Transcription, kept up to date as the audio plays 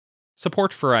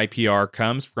Support for IPR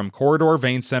comes from Corridor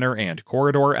Vein Center and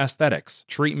Corridor Aesthetics,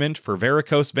 treatment for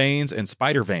varicose veins and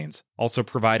spider veins, also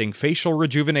providing facial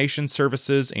rejuvenation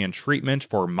services and treatment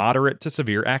for moderate to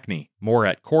severe acne. More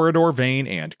at Corridor Vein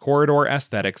and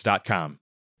CorridorAesthetics.com.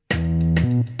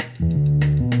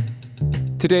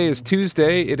 Today is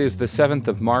Tuesday. It is the 7th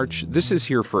of March. This is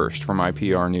Here First from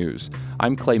IPR News.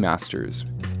 I'm Clay Masters.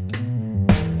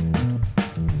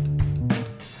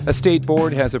 A state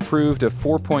board has approved a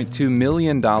 $4.2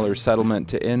 million settlement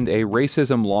to end a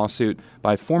racism lawsuit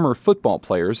by former football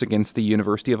players against the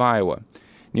University of Iowa.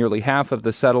 Nearly half of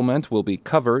the settlement will be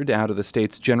covered out of the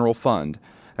state's general fund.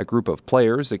 A group of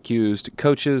players accused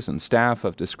coaches and staff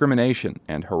of discrimination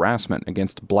and harassment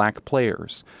against black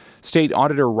players. State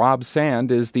Auditor Rob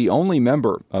Sand is the only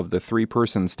member of the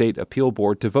three-person state appeal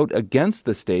board to vote against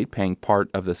the state paying part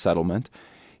of the settlement.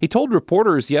 He told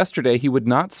reporters yesterday he would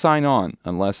not sign on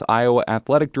unless Iowa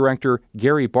Athletic Director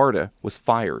Gary Barta was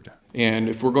fired. And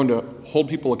if we're going to hold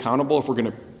people accountable, if we're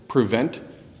going to prevent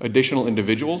additional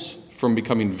individuals from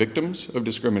becoming victims of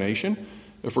discrimination,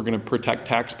 if we're going to protect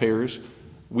taxpayers,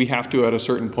 we have to, at a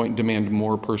certain point, demand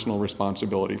more personal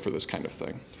responsibility for this kind of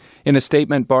thing. In a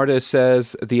statement, Barta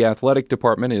says the athletic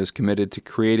department is committed to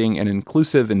creating an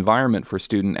inclusive environment for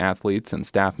student athletes and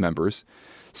staff members.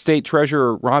 State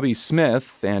Treasurer Robbie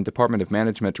Smith and Department of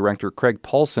Management Director Craig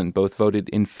Paulson both voted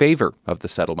in favor of the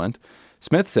settlement.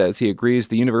 Smith says he agrees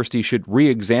the university should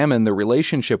re-examine the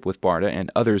relationship with Barta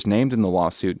and others named in the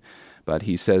lawsuit, but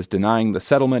he says denying the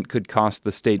settlement could cost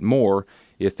the state more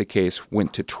if the case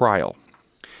went to trial.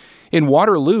 In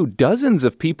Waterloo, dozens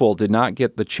of people did not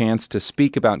get the chance to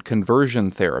speak about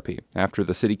conversion therapy after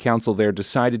the city council there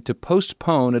decided to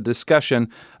postpone a discussion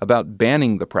about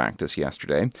banning the practice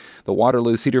yesterday. The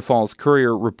Waterloo Cedar Falls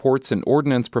Courier reports an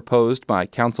ordinance proposed by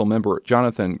council member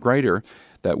Jonathan Grader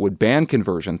that would ban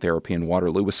conversion therapy in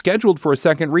Waterloo was scheduled for a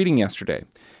second reading yesterday.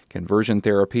 Conversion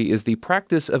therapy is the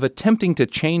practice of attempting to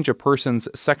change a person's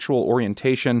sexual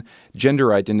orientation,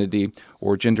 gender identity,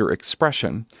 or gender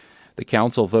expression. The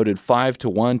council voted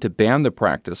 5-1 to ban the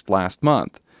practice last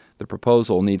month. The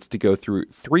proposal needs to go through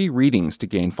 3 readings to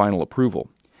gain final approval.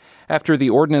 After the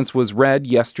ordinance was read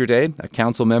yesterday, a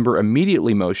council member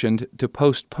immediately motioned to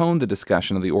postpone the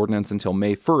discussion of the ordinance until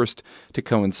May 1st to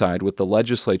coincide with the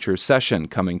legislature's session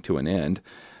coming to an end.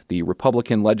 The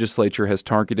Republican legislature has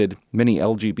targeted many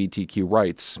LGBTQ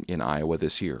rights in Iowa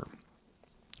this year.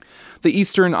 The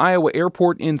Eastern Iowa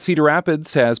Airport in Cedar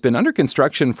Rapids has been under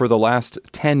construction for the last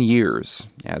 10 years.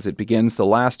 As it begins the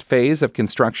last phase of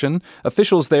construction,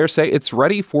 officials there say it's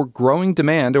ready for growing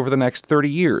demand over the next 30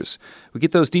 years. We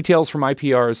get those details from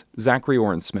IPR's Zachary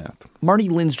Oren-Smith. Marty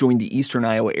Linz joined the Eastern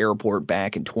Iowa Airport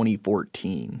back in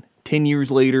 2014. 10 years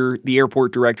later, the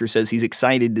airport director says he's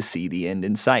excited to see the end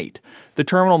in sight. The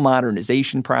terminal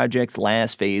modernization project's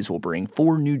last phase will bring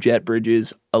 4 new jet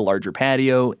bridges, a larger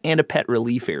patio, and a pet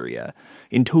relief area.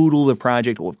 In total, the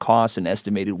project will have cost an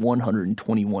estimated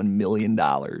 $121 million.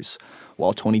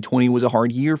 While 2020 was a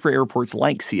hard year for airports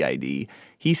like CID,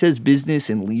 he says business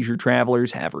and leisure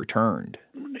travelers have returned.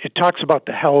 It talks about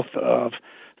the health of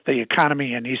the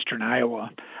economy in Eastern Iowa.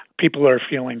 People are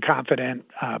feeling confident,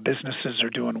 businesses are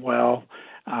doing well,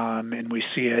 and we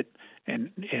see it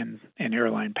in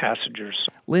airline passengers.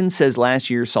 Lynn says last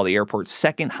year saw the airport's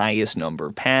second highest number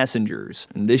of passengers,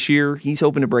 and this year he's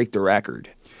hoping to break the record.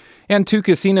 And 2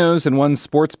 casinos and 1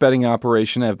 sports betting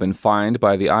operation have been fined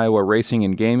by the Iowa Racing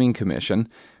and Gaming Commission.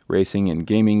 Racing and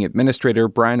Gaming Administrator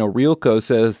Brian Orielco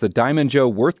says the Diamond Joe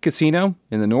Worth Casino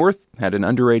in the north had an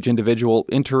underage individual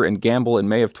enter and gamble in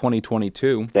May of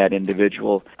 2022. That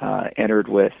individual entered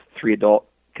with 3 adult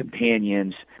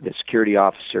companions. The security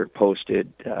officer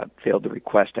posted failed to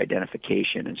request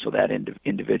identification, and so that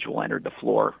individual entered the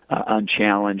floor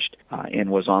unchallenged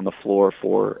and was on the floor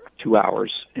for 2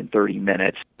 hours and 30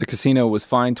 minutes. The casino was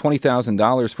fined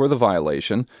 $20,000 for the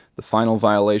violation. The final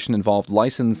violation involved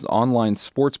licensed online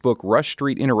sportsbook Rush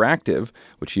Street Interactive,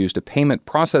 which used a payment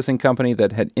processing company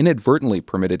that had inadvertently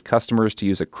permitted customers to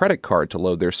use a credit card to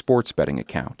load their sports betting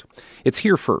account. It's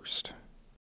Here First.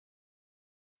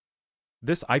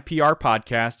 This IPR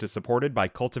podcast is supported by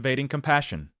Cultivating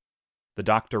Compassion, the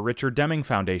Dr. Richard Deming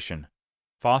Foundation,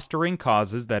 fostering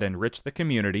causes that enrich the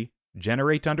community,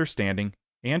 generate understanding,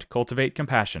 and cultivate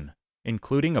compassion,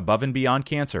 including above and beyond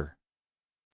cancer.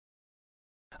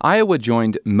 Iowa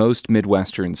joined most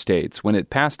Midwestern states when it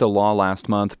passed a law last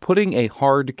month putting a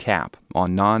hard cap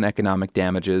on non-economic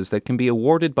damages that can be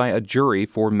awarded by a jury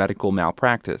for medical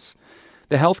malpractice.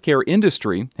 The healthcare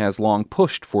industry has long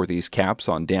pushed for these caps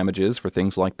on damages for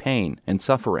things like pain and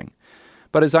suffering.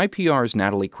 But as IPR's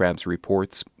Natalie Krebs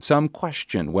reports, some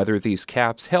question whether these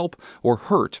caps help or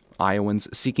hurt Iowans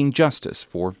seeking justice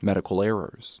for medical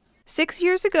errors. 6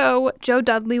 years ago, Joe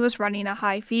Dudley was running a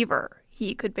high fever.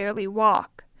 He could barely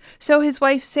walk. So his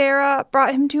wife Sarah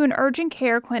brought him to an urgent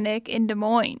care clinic in Des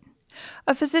Moines.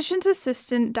 A physician's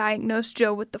assistant diagnosed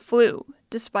Joe with the flu,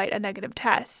 despite a negative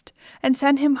test, and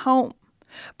sent him home.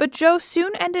 But Joe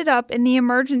soon ended up in the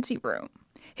emergency room.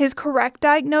 His correct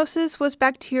diagnosis was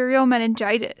bacterial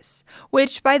meningitis,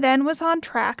 which by then was on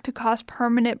track to cause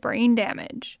permanent brain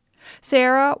damage.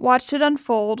 Sarah watched it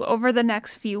unfold over the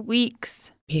next few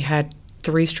weeks. He had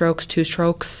 2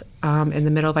 strokes in the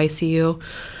middle of ICU.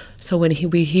 So when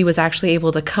he was actually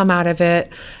able to come out of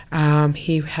it,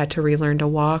 he had to relearn to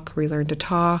walk, relearn to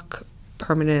talk,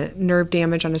 permanent nerve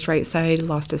damage on his right side,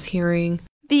 lost his hearing.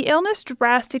 The illness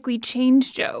drastically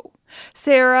changed Joe.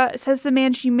 Sarah says the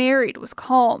man she married was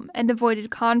calm and avoided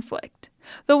conflict.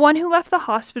 The one who left the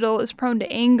hospital is prone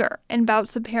to anger and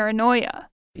bouts of paranoia.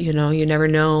 You never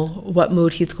know what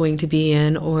mood he's going to be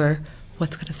in or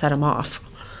what's going to set him off.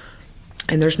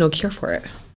 And there's no cure for it.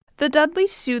 The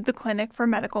Dudleys sued the clinic for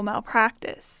medical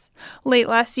malpractice. Late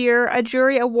last year, a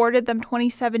jury awarded them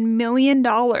 $27 million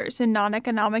in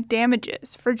non-economic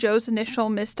damages for Joe's initial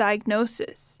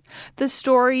misdiagnosis. The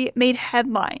story made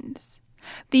headlines.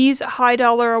 These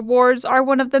high-dollar awards are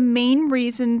one of the main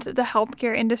reasons the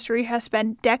healthcare industry has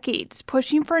spent decades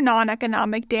pushing for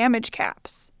non-economic damage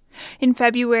caps. In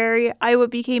February, Iowa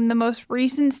became the most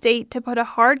recent state to put a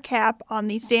hard cap on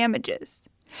these damages.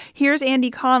 Here's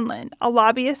Andy Conlon, a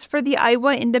lobbyist for the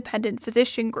Iowa Independent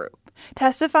Physician Group,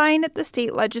 testifying at the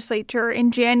state legislature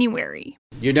in January.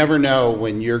 You never know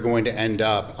when you're going to end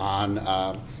up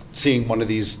on seeing one of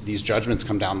these judgments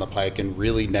come down the pike and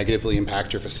really negatively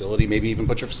impact your facility, maybe even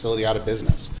put your facility out of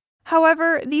business.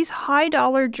 However, these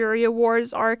high-dollar jury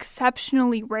awards are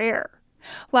exceptionally rare.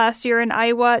 Last year in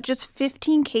Iowa, just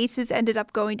 15 cases ended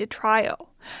up going to trial.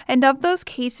 And of those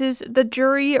cases, the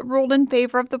jury ruled in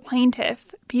favor of the plaintiff,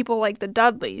 people like the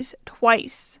Dudleys,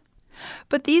 twice.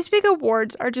 But these big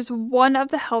awards are just one of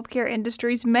the healthcare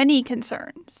industry's many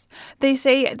concerns. They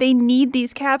say they need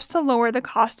these caps to lower the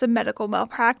cost of medical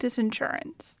malpractice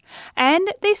insurance.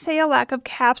 And they say a lack of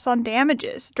caps on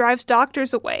damages drives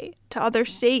doctors away to other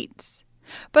states.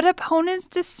 But opponents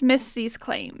dismiss these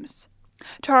claims.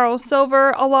 Charles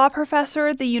Silver, a law professor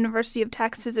at the University of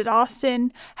Texas at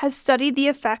Austin, has studied the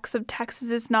effects of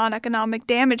Texas's non-economic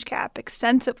damage cap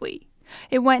extensively.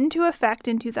 It went into effect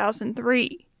in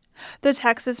 2003. The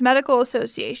Texas Medical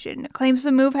Association claims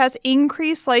the move has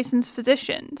increased licensed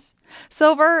physicians.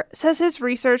 Silver says his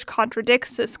research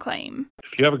contradicts this claim.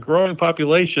 If you have a growing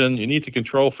population, you need to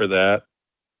control for that.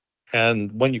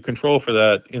 And when you control for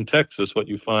that in Texas, what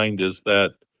you find is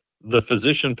that the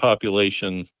physician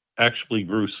population actually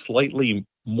grew slightly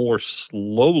more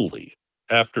slowly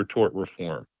after tort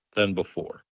reform than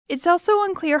before. It's also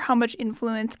unclear how much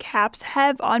influence caps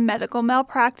have on medical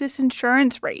malpractice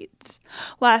insurance rates.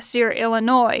 Last year,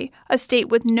 Illinois, a state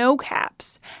with no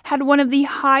caps, had one of the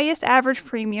highest average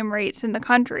premium rates in the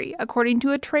country, according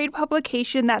to a trade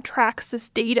publication that tracks this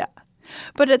data.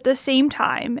 But at the same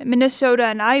time, Minnesota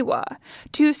and Iowa,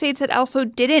 2 states that also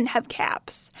didn't have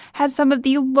caps, had some of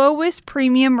the lowest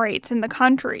premium rates in the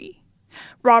country.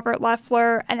 Robert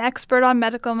Loeffler, an expert on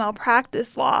medical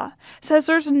malpractice law, says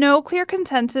there's no clear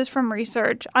consensus from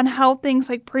research on how things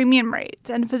like premium rates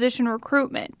and physician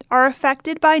recruitment are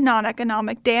affected by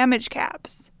non-economic damage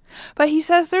caps. But he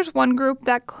says there's one group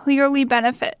that clearly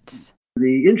benefits.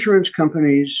 The insurance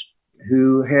companies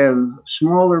who have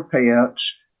smaller payouts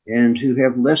and who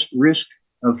have less risk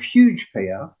of huge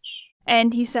payouts.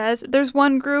 And he says there's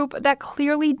one group that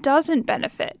clearly doesn't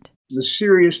benefit. The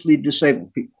seriously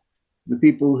disabled people. The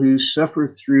people who suffer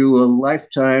through a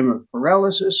lifetime of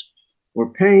paralysis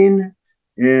or pain,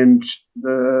 and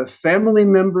the family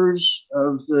members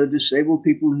of the disabled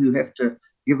people who have to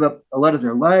give up a lot of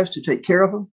their lives to take care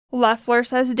of them. Loeffler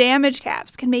says damage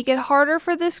caps can make it harder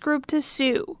for this group to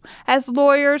sue, as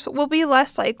lawyers will be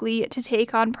less likely to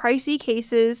take on pricey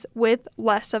cases with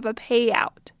less of a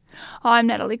payout. I'm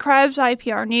Natalie Krebs,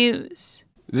 IPR News.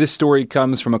 This story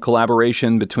comes from a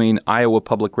collaboration between Iowa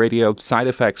Public Radio, Side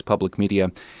Effects Public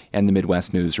Media, and the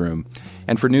Midwest Newsroom.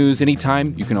 And for news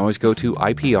anytime, you can always go to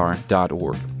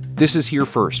IPR.org. This is Here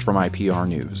First from IPR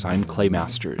News. I'm Clay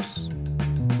Masters.